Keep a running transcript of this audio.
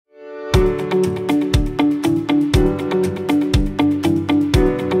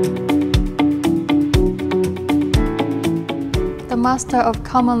Master of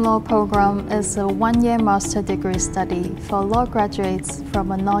Common Law program is a one-year master degree study for law graduates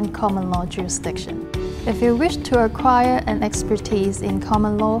from a non-common law jurisdiction. If you wish to acquire an expertise in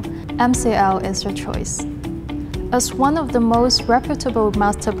common law, MCL is your choice. As one of the most reputable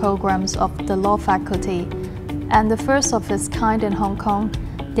master programs of the law faculty and the first of its kind in Hong Kong,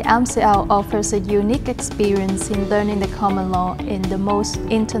 the MCL offers a unique experience in learning the common law in the most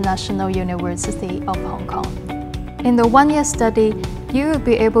international university of Hong Kong. In the one-year study, you will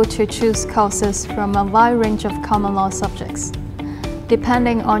be able to choose courses from a wide range of common law subjects.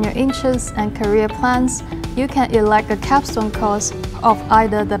 Depending on your interests and career plans, you can elect a capstone course of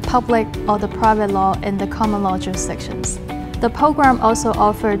either the public or the private law in the common law jurisdictions. The program also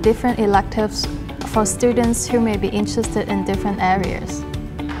offers different electives for students who may be interested in different areas.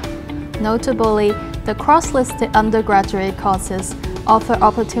 Notably, the cross-listed undergraduate courses offer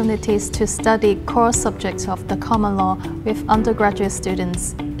opportunities to study core subjects of the common law with undergraduate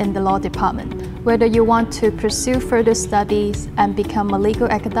students in the law department. Whether you want to pursue further studies and become a legal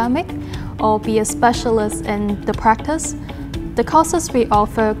academic or be a specialist in the practice, the courses we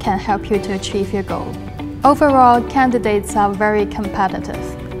offer can help you to achieve your goal. Overall, candidates are very competitive.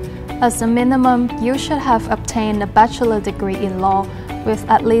 As a minimum, you should have obtained a bachelor degree in law with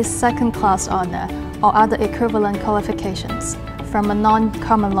at least second-class honor or other equivalent qualifications from a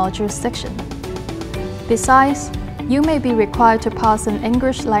non-common law jurisdiction. Besides, you may be required to pass an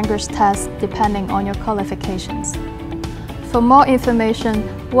English language test depending on your qualifications. For more information,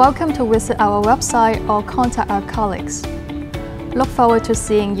 welcome to visit our website or contact our colleagues. Look forward to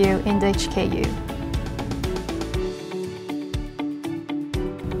seeing you in the HKU.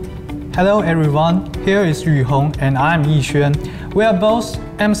 Hello everyone, here is Yu Hong and I'm Yi Xuan. We are both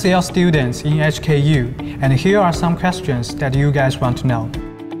MCL students in HKU, and here are some questions that you guys want to know.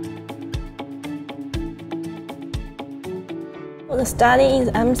 The study in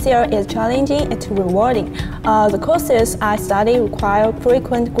MCL is challenging and rewarding. The courses I study require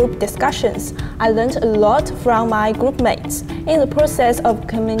frequent group discussions. I learned a lot from my group mates. In the process of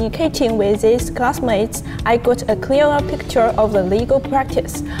communicating with these classmates, I got a clearer picture of the legal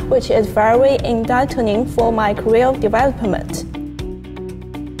practice, which is very enlightening for my career development.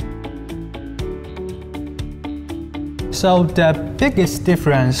 So the biggest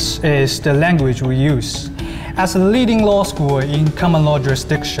difference is the language we use. As a leading law school in common law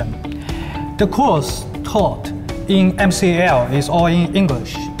jurisdiction, the course taught in MCL is all in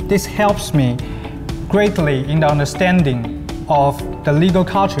English. This helps me greatly in the understanding of the legal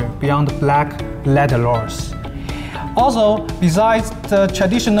culture beyond the black letter laws. Also, besides the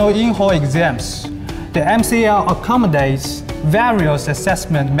traditional in-hall exams, the MCL accommodates various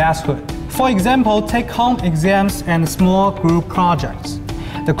assessment methods. For example, take-home exams and small group projects.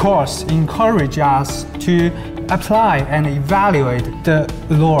 The course encourages us to apply and evaluate the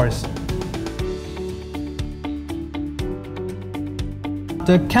laws.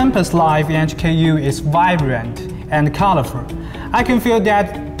 The campus life in HKU is vibrant and colorful. I can feel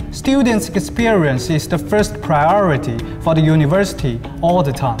that students' experience is the first priority for the university all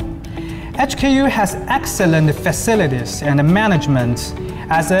the time. HKU has excellent facilities and management.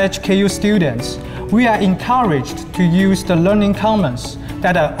 As HKU students, we are encouraged to use the learning commons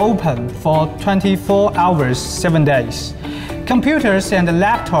that are open for 24 hours, 7 days. Computers and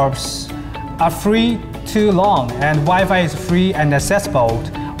laptops are free to loan, and Wi-Fi is free and accessible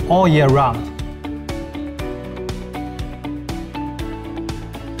all year round.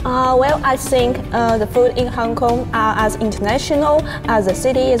 I think the food in Hong Kong are as international as the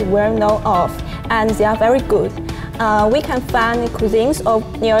city is well known of, and they are very good. We can find cuisines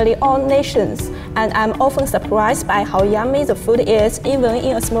of nearly all nations, and I'm often surprised by how yummy the food is even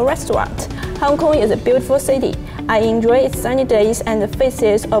in a small restaurant. Hong Kong is a beautiful city. I enjoy its sunny days and the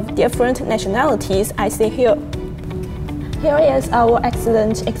faces of different nationalities I see here. Here is our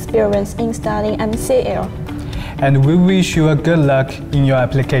excellent experience in studying MCL. And we wish you a good luck in your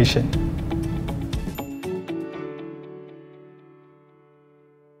application.